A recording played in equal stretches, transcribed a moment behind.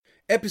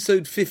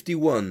Episode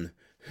 51.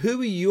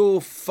 Who are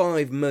your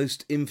 5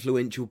 most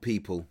influential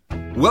people?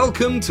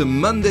 Welcome to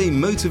Monday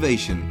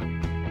Motivation.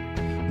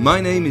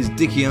 My name is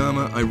Dickie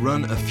Armour. I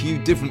run a few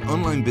different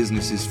online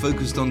businesses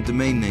focused on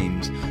domain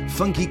names,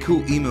 funky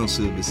cool email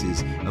services,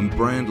 and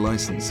brand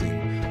licensing.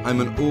 I'm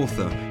an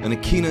author and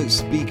a keynote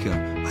speaker.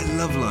 I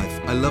love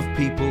life, I love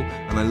people,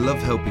 and I love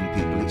helping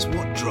people. It's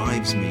what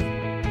drives me.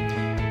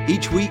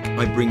 Each week,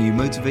 I bring you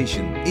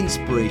motivation,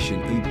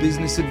 inspiration, and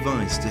business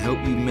advice to help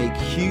you make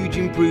huge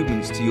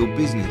improvements to your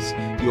business,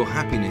 your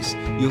happiness,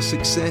 your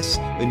success,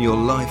 and your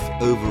life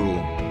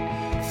overall.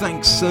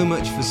 Thanks so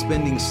much for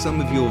spending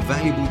some of your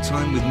valuable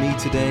time with me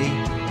today.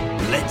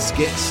 Let's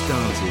get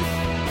started.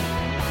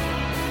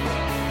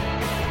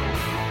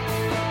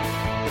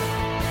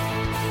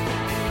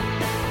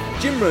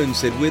 Jim Rohn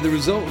said we're the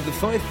result of the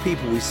 5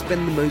 people we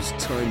spend the most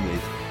time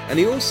with. And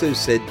he also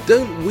said,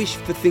 don't wish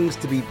for things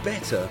to be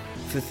better.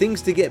 For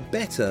things to get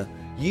better,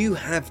 you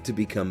have to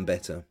become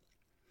better.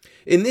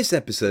 In this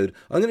episode,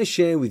 I'm going to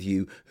share with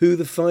you who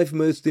the 5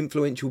 most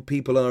influential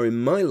people are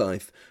in my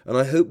life, and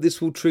I hope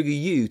this will trigger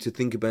you to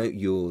think about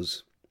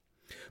yours.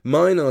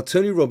 Mine are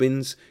Tony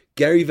Robbins,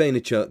 Gary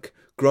Vaynerchuk,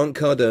 Grant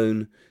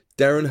Cardone,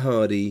 Darren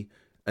Hardy,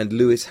 and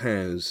Lewis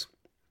Howes.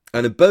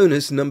 And a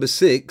bonus, number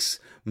 6,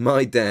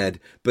 my dad,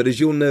 but as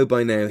you'll know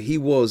by now, he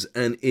was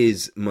and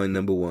is my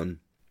number 1.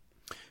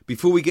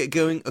 Before we get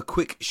going, a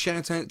quick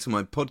shout out to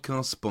my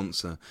podcast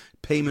sponsor,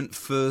 Payment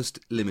First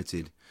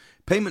Limited.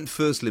 Payment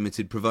First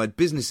Limited provide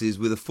businesses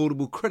with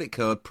affordable credit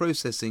card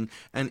processing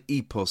and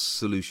EPOS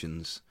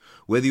solutions.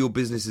 Whether your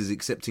business is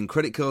accepting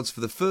credit cards for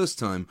the first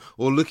time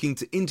or looking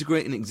to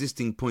integrate an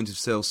existing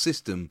point-of-sale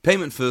system,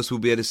 Payment First will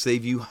be able to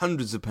save you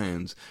hundreds of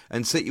pounds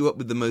and set you up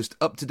with the most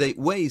up-to-date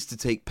ways to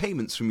take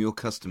payments from your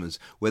customers,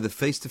 whether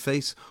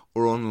face-to-face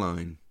or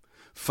online.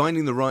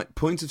 Finding the right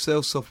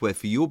point-of-sale software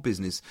for your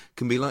business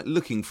can be like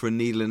looking for a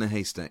needle in a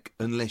haystack,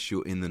 unless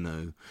you're in the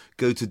know.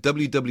 Go to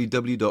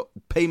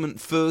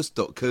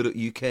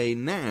www.paymentfirst.co.uk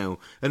now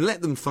and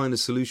let them find a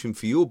solution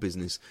for your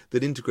business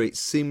that integrates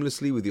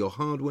seamlessly with your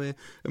hardware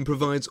and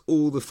provides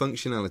all the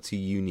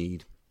functionality you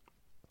need.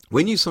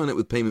 When you sign up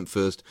with Payment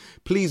First,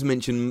 please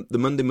mention the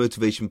Monday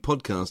Motivation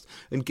podcast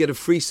and get a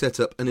free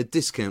setup and a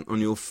discount on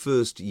your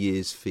first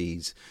year's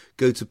fees.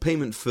 Go to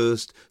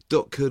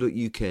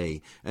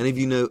paymentfirst.co.uk, and if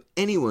you know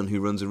anyone who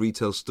runs a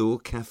retail store,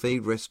 cafe,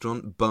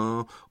 restaurant,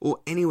 bar,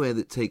 or anywhere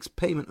that takes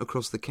payment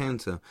across the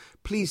counter,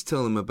 please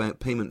tell them about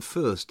Payment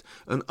First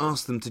and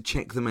ask them to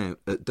check them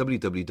out at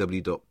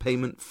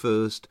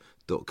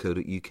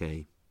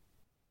www.paymentfirst.co.uk.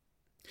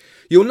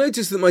 You'll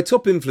notice that my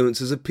top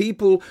influencers are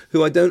people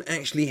who I don't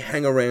actually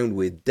hang around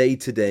with day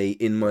to day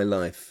in my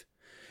life.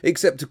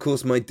 Except, of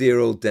course, my dear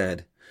old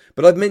dad.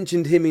 But I've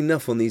mentioned him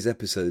enough on these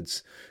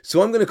episodes,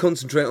 so I'm going to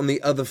concentrate on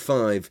the other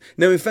 5.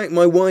 Now, in fact,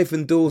 my wife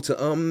and daughter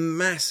are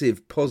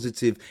massive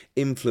positive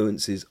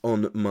influences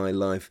on my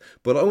life.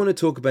 But I want to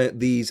talk about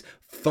these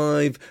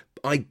 5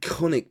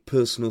 iconic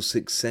personal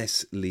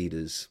success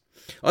leaders.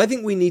 I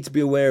think we need to be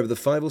aware of the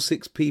 5 or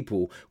 6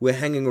 people we're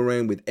hanging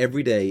around with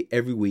every day,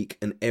 every week,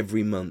 and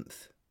every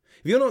month.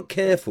 If you're not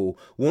careful,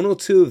 1 or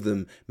 2 of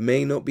them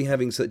may not be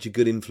having such a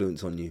good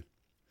influence on you.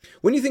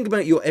 When you think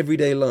about your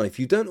everyday life,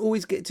 you don't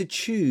always get to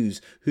choose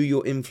who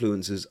your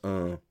influencers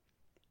are.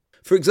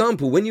 For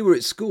example, when you were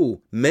at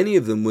school, many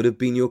of them would have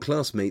been your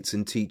classmates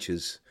and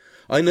teachers.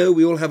 I know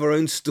we all have our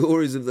own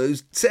stories of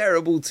those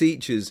terrible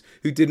teachers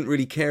who didn't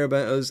really care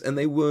about us and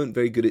they weren't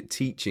very good at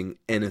teaching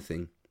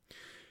anything.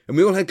 And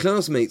we all had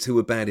classmates who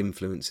were bad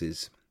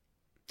influences.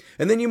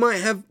 And then you might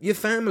have your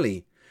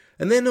family.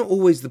 And they're not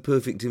always the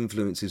perfect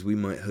influences we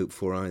might hope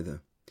for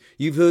either.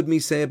 You've heard me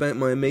say about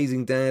my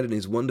amazing dad and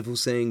his wonderful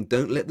saying,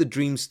 don't let the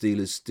dream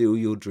stealers steal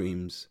your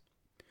dreams.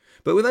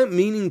 But without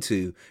meaning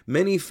to,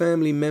 many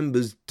family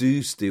members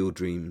do steal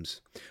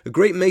dreams. A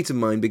great mate of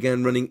mine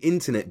began running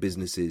internet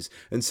businesses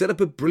and set up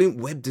a brilliant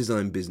web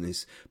design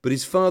business, but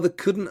his father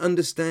couldn't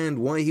understand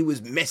why he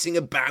was messing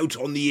about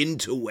on the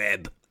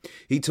interweb.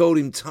 He told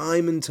him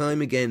time and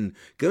time again,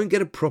 go and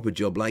get a proper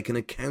job like an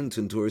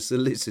accountant or a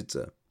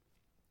solicitor.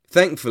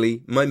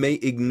 Thankfully, my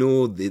mate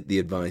ignored the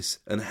advice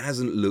and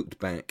hasn't looked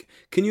back.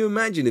 Can you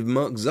imagine if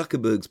Mark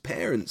Zuckerberg's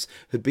parents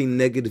had been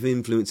negative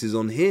influences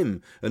on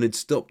him and had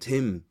stopped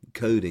him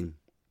coding?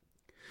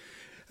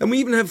 And we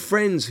even have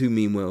friends who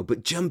mean well,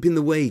 but jump in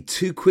the way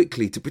too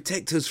quickly to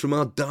protect us from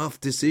our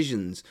daft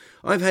decisions.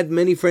 I've had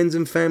many friends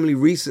and family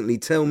recently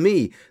tell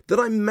me that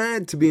I'm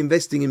mad to be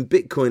investing in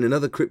Bitcoin and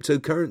other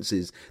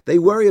cryptocurrencies. They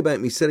worry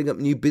about me setting up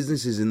new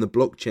businesses in the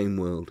blockchain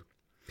world.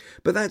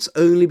 But that's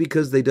only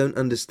because they don't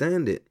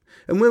understand it.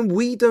 And when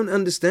we don't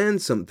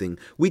understand something,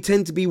 we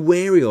tend to be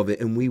wary of it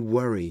and we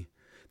worry.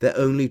 They're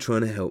only trying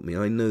to help me,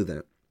 I know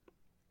that.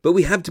 But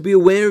we have to be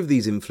aware of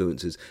these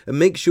influences and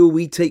make sure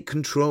we take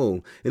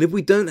control. And if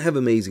we don't have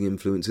amazing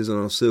influences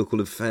on our circle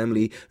of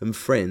family and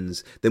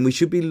friends, then we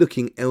should be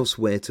looking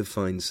elsewhere to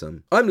find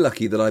some. I'm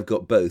lucky that I've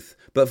got both.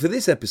 But for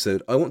this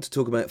episode, I want to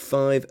talk about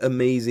 5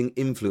 amazing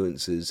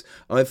influencers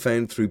I've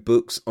found through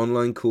books,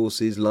 online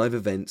courses, live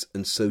events,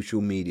 and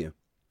social media.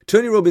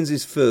 Tony Robbins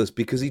is first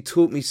because he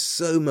taught me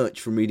so much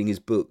from reading his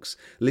books,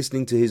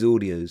 listening to his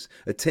audios,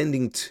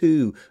 attending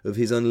 2 of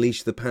his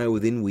Unleash the Power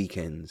Within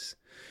weekends.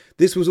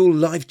 This was all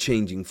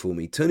life-changing for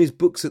me. Tony's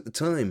books at the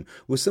time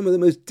were some of the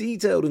most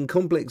detailed and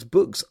complex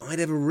books I'd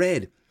ever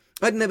read.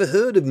 I'd never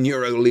heard of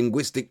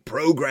neuro-linguistic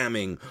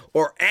programming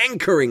or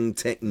anchoring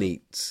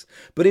techniques,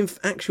 but in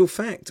actual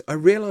fact, I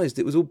realised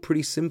it was all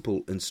pretty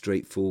simple and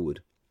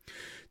straightforward.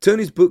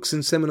 Tony's books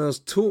and seminars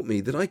taught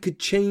me that I could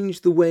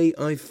change the way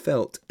I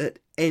felt at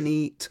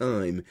any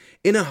time,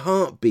 in a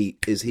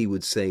heartbeat, as he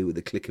would say with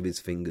a click of his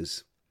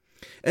fingers.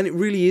 And it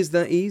really is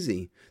that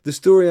easy. The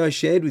story I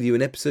shared with you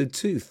in episode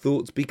 2,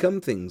 Thoughts Become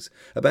Things,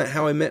 about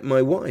how I met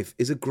my wife,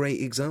 is a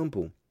great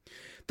example.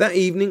 That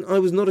evening, I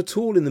was not at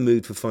all in the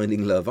mood for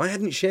finding love. I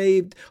hadn't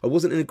shaved. I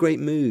wasn't in a great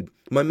mood.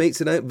 My mates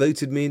had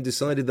outvoted me and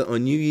decided that our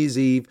New Year's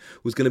Eve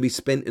was going to be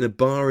spent in a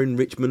bar in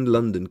Richmond,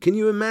 London. Can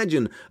you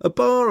imagine? A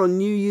bar on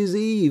New Year's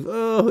Eve.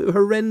 Oh,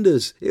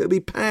 horrendous. It would be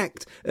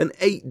packed and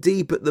 8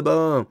 deep at the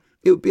bar.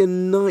 It would be a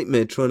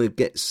nightmare trying to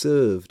get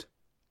served.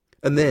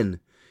 And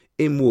then,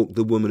 in walked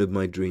the woman of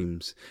my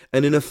dreams.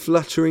 And in a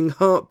fluttering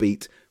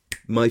heartbeat,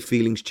 my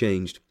feelings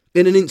changed.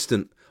 In an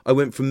instant, I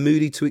went from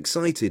moody to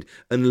excited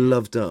and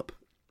loved up.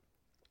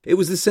 It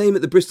was the same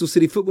at the Bristol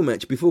City football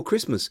match before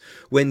Christmas,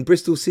 when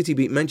Bristol City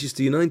beat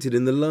Manchester United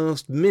in the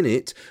last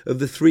minute of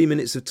the 3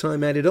 minutes of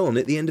time added on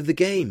at the end of the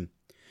game.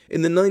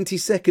 In the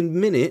 92nd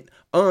minute,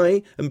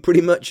 I, and pretty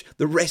much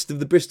the rest of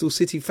the Bristol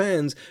City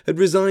fans, had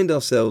resigned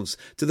ourselves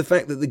to the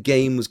fact that the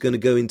game was going to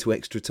go into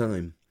extra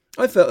time.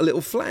 I felt a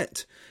little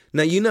flat.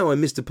 Now, you know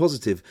I'm Mr.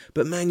 Positive,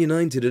 but Man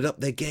United had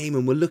upped their game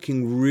and were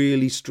looking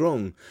really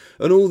strong.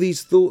 And all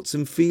these thoughts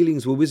and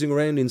feelings were whizzing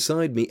around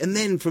inside me. And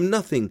then, from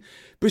nothing,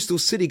 Bristol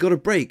City got a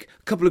break,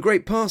 a couple of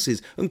great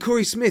passes, and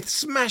Corey Smith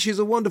smashes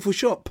a wonderful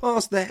shot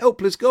past the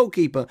helpless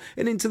goalkeeper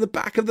and into the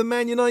back of the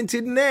Man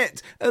United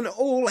net. And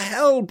all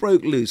hell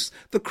broke loose.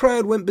 The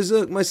crowd went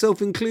berserk,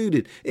 myself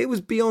included. It was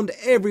beyond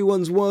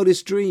everyone's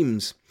wildest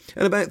dreams.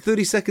 And about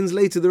 30 seconds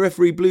later, the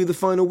referee blew the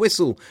final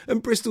whistle,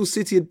 and Bristol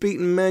City had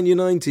beaten Man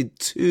United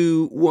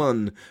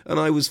 2-1, and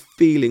I was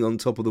feeling on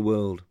top of the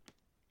world.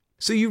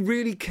 So you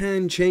really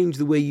can change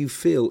the way you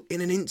feel in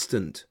an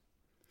instant.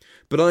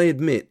 But I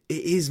admit,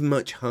 it is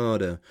much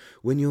harder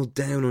when you're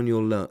down on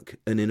your luck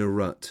and in a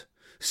rut,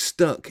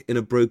 stuck in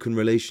a broken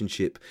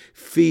relationship,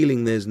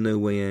 feeling there's no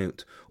way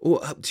out,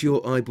 or up to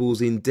your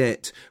eyeballs in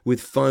debt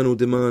with final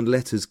demand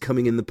letters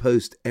coming in the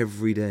post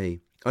every day.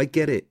 I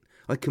get it.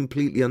 I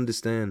completely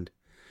understand.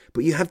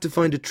 But you have to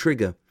find a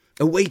trigger,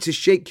 a way to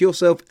shake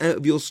yourself out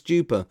of your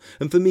stupor.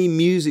 And for me,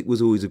 music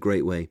was always a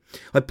great way.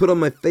 I put on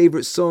my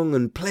favourite song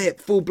and play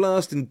it full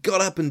blast and got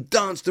up and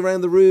danced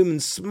around the room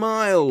and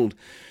smiled.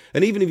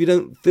 And even if you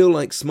don't feel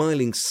like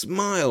smiling,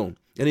 smile.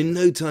 And in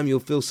no time you'll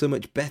feel so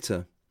much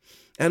better.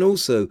 And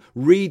also,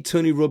 read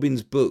Tony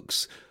Robbins'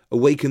 books,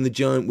 Awaken the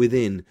Giant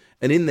Within,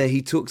 and in there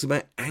he talks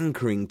about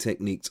anchoring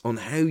techniques on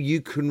how you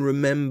can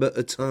remember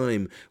a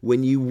time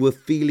when you were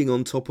feeling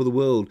on top of the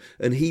world,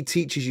 and he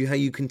teaches you how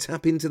you can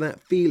tap into that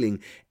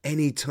feeling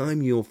any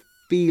time you're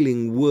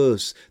feeling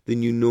worse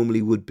than you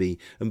normally would be.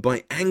 And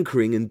by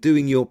anchoring and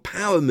doing your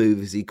power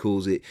move, as he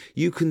calls it,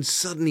 you can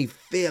suddenly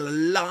feel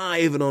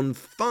alive and on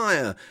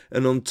fire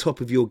and on top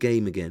of your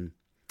game again.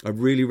 I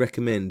really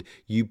recommend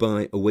you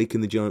buy Awaken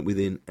the Giant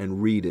Within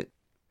and read it.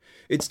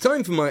 It's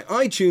time for my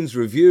iTunes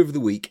review of the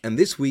week, and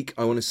this week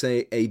I want to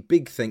say a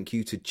big thank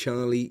you to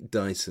Charlie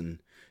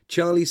Dyson.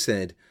 Charlie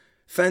said,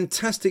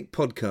 "Fantastic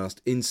podcast,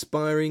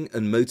 inspiring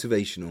and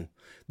motivational.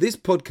 This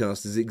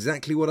podcast is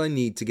exactly what I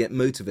need to get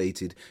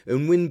motivated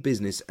and win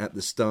business at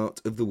the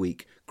start of the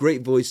week.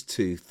 Great voice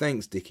too.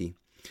 Thanks, Dickie.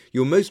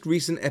 Your most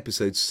recent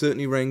episodes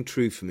certainly rang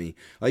true for me.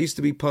 I used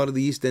to be part of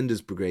the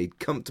EastEnders Brigade,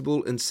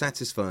 comfortable and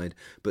satisfied,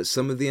 but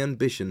some of the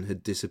ambition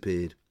had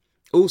disappeared.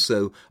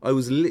 Also, I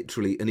was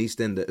literally an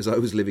EastEnder as I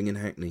was living in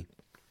Hackney.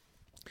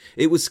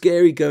 It was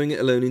scary going it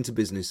alone into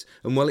business,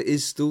 and while it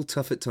is still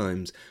tough at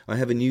times, I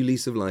have a new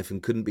lease of life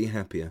and couldn't be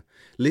happier.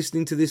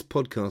 Listening to this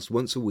podcast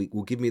once a week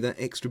will give me that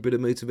extra bit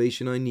of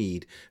motivation I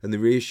need and the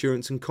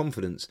reassurance and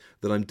confidence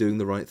that I'm doing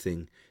the right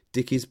thing.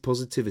 Dickie's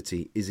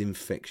positivity is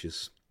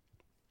infectious."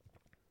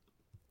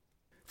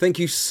 Thank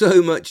you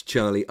so much,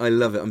 Charlie. I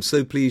love it. I'm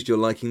so pleased you're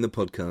liking the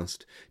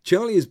podcast.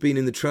 Charlie has been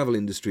in the travel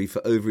industry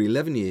for over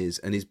 11 years,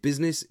 and his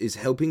business is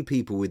helping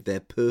people with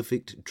their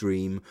perfect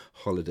dream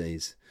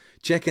holidays.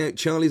 Check out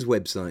Charlie's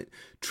website,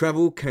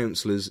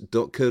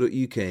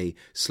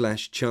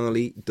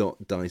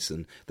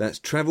 travelcounsellors.co.uk/charlie.dyson. That's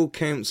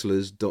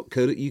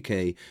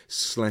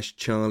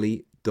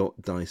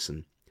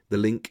travelcounsellors.co.uk/charlie.dyson. The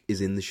link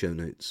is in the show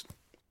notes.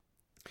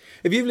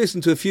 If you've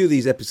listened to a few of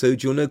these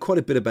episodes, you'll know quite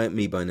a bit about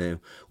me by now.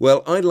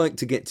 Well, I'd like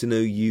to get to know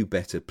you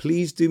better.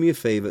 Please do me a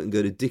favour and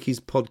go to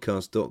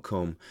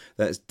dickiespodcast.com.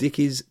 That's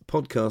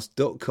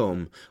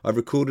dickiespodcast.com. I've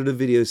recorded a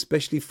video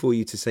especially for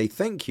you to say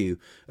thank you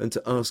and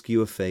to ask you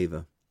a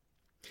favour.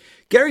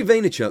 Gary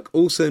Vaynerchuk,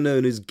 also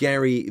known as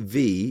Gary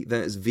V,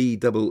 that's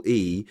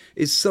V-E-E,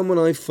 is someone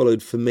I've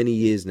followed for many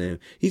years now.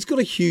 He's got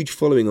a huge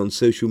following on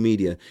social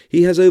media.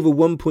 He has over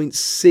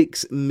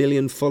 1.6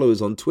 million followers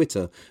on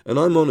Twitter, and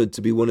I'm honoured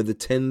to be one of the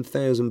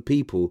 10,000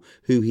 people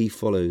who he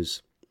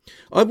follows.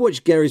 I've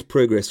watched Gary's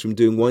progress from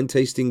doing wine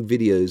tasting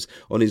videos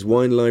on his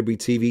Wine Library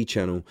TV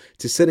channel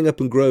to setting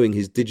up and growing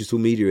his digital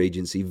media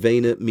agency,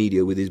 Vayner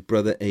Media, with his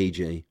brother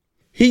AJ.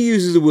 He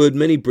uses a word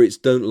many Brits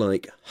don't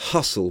like,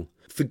 hustle.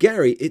 For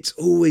Gary, it's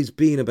always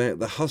been about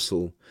the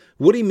hustle.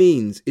 What he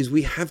means is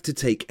we have to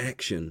take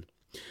action.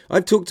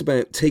 I've talked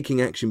about taking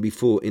action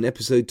before in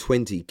episode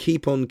 20,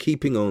 Keep On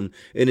Keeping On,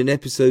 and in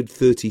episode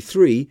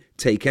 33,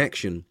 Take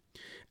Action.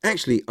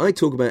 Actually, I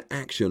talk about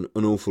action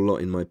an awful lot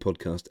in my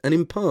podcast, and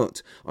in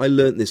part, I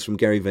learnt this from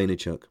Gary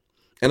Vaynerchuk.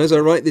 And as I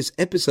write this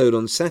episode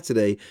on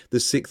Saturday, the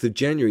 6th of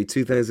January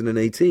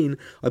 2018,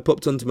 I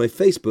popped onto my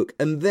Facebook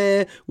and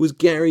there was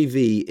Gary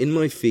V in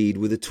my feed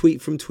with a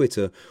tweet from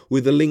Twitter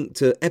with a link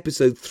to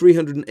episode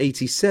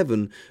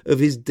 387 of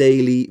his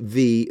Daily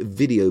V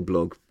video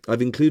blog.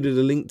 I've included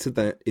a link to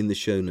that in the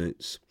show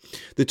notes.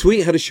 The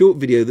tweet had a short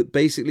video that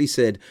basically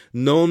said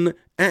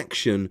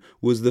non-action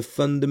was the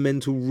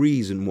fundamental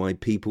reason why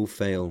people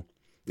fail.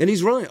 And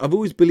he's right. I've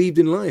always believed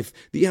in life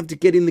that you have to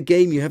get in the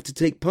game, you have to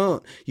take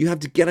part, you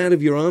have to get out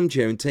of your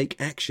armchair and take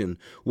action.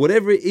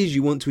 Whatever it is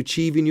you want to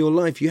achieve in your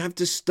life, you have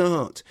to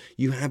start,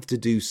 you have to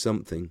do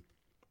something.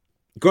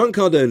 Grant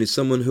Cardone is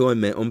someone who I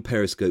met on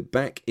Periscope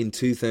back in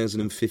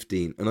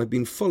 2015, and I've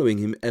been following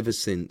him ever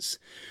since.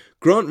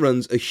 Grant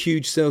runs a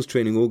huge sales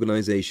training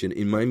organisation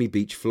in Miami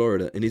Beach,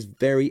 Florida, and is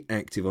very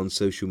active on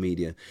social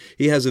media.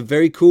 He has a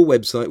very cool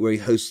website where he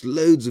hosts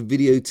loads of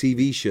video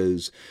TV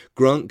shows,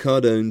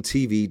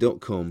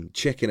 grantcardonetv.com.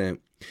 Check it out.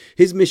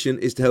 His mission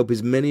is to help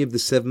as many of the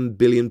 7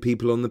 billion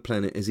people on the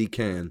planet as he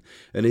can,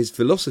 and his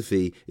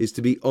philosophy is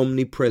to be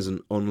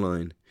omnipresent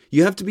online.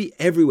 You have to be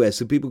everywhere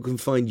so people can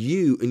find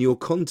you and your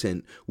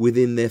content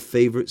within their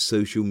favourite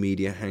social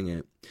media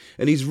hangout.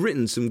 And he's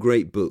written some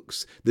great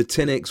books. The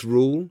 10X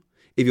Rule,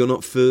 If You're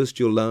Not First,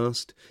 You're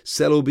Last,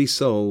 Sell or Be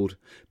Sold,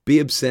 Be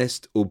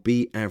Obsessed or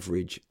Be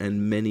Average,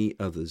 and many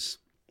others.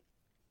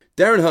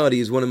 Darren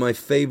Hardy is one of my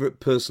favourite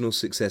personal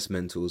success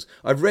mentors.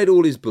 I've read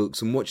all his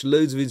books and watched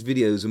loads of his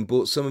videos and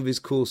bought some of his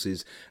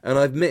courses, and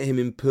I've met him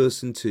in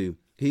person too.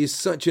 He is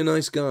such a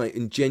nice guy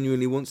and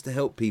genuinely wants to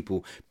help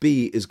people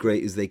be as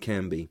great as they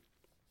can be.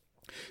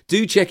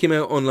 Do check him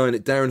out online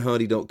at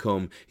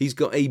darrenhardy.com. He's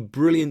got a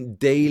brilliant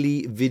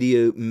daily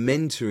video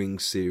mentoring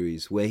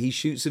series where he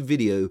shoots a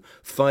video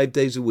 5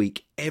 days a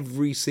week,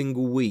 every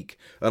single week.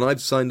 And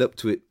I've signed up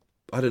to it,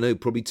 I don't know,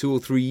 probably 2 or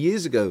 3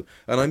 years ago.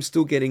 And I'm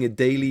still getting a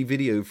daily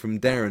video from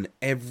Darren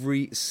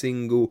every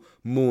single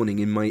morning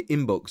in my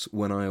inbox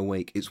when I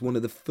awake. It's one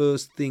of the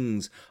first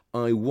things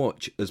I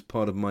watch as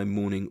part of my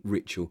morning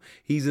ritual.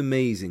 He's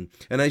amazing.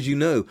 And as you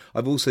know,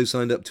 I've also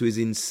signed up to his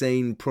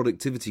insane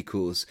productivity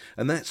course,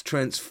 and that's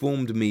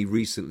transformed me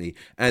recently.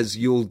 As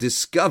you'll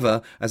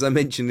discover, as I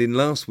mentioned in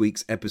last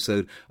week's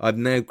episode, I've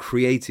now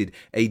created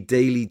a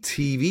daily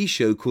TV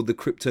show called the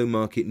Crypto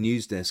Market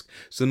News Desk.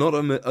 So not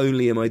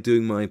only am I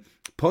doing my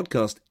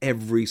podcast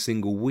every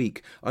single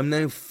week, I'm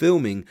now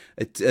filming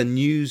a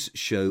news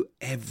show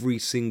every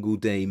single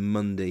day,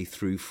 Monday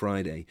through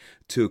Friday,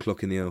 2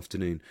 o'clock in the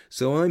afternoon.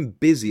 So I'm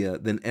busier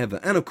than ever.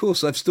 And of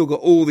course, I've still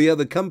got all the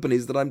other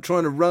companies that I'm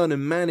trying to run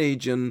and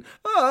manage and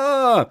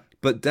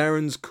But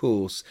Darren's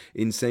course,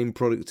 Insane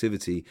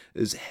Productivity,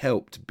 has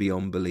helped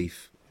beyond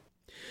belief.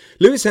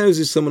 Lewis Howes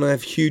is someone I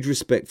have huge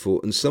respect for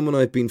and someone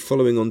I've been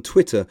following on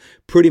Twitter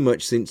pretty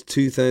much since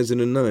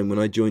 2009 when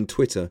I joined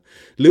Twitter.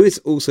 Lewis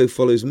also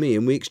follows me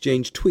and we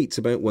exchange tweets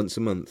about once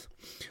a month.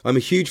 I'm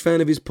a huge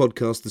fan of his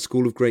podcast, The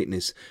School of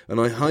Greatness, and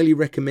I highly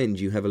recommend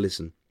you have a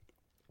listen.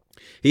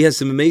 He has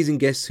some amazing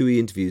guests who he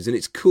interviews, and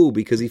it's cool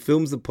because he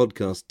films the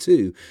podcast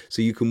too,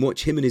 so you can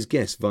watch him and his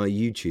guests via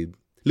YouTube.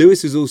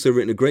 Lewis has also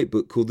written a great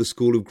book called The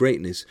School of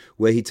Greatness,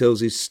 where he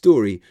tells his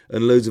story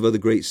and loads of other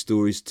great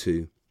stories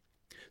too.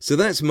 So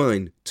that's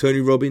mine, Tony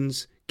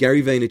Robbins,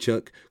 Gary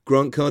Vaynerchuk,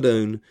 Grant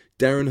Cardone,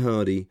 Darren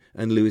Hardy,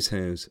 and Lewis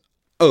Howes.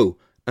 Oh,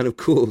 and of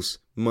course,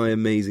 my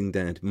amazing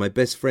dad, my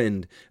best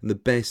friend, and the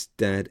best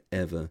dad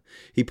ever.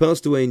 He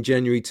passed away in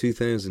January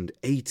 2000,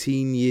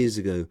 18 years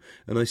ago,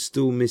 and I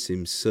still miss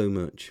him so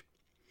much.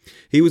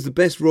 He was the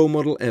best role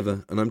model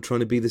ever, and I'm trying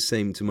to be the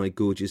same to my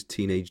gorgeous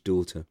teenage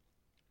daughter.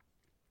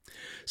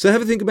 So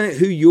have a think about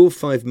who your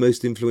 5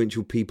 most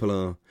influential people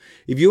are.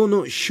 If you're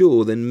not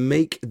sure, then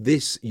make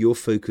this your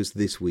focus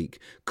this week.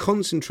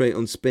 Concentrate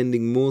on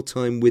spending more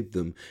time with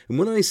them. And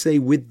when I say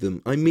with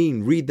them, I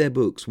mean read their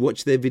books,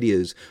 watch their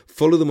videos,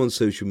 follow them on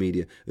social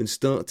media, and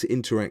start to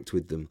interact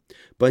with them.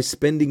 By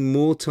spending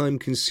more time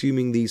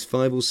consuming these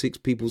 5 or 6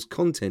 people's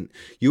content,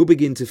 you'll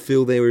begin to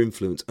feel their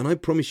influence. And I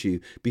promise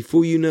you,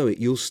 before you know it,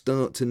 you'll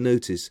start to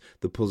notice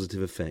the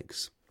positive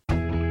effects.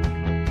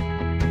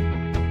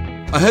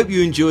 I hope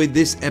you enjoyed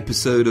this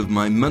episode of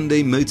my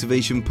Monday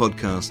Motivation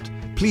Podcast.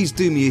 Please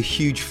do me a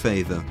huge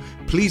favour.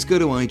 Please go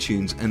to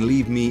iTunes and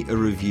leave me a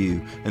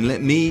review and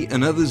let me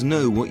and others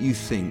know what you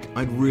think.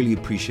 I'd really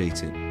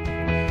appreciate it.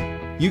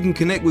 You can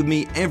connect with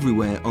me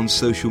everywhere on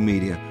social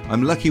media.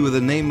 I'm lucky with a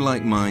name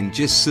like mine.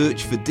 Just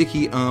search for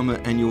Dickie Armour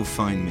and you'll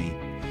find me.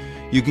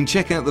 You can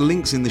check out the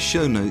links in the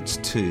show notes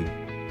too.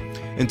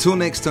 Until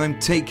next time,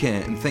 take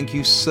care and thank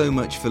you so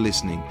much for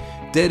listening.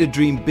 Dare to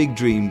dream big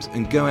dreams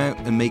and go out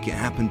and make it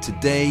happen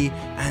today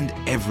and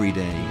every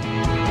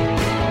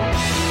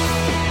day.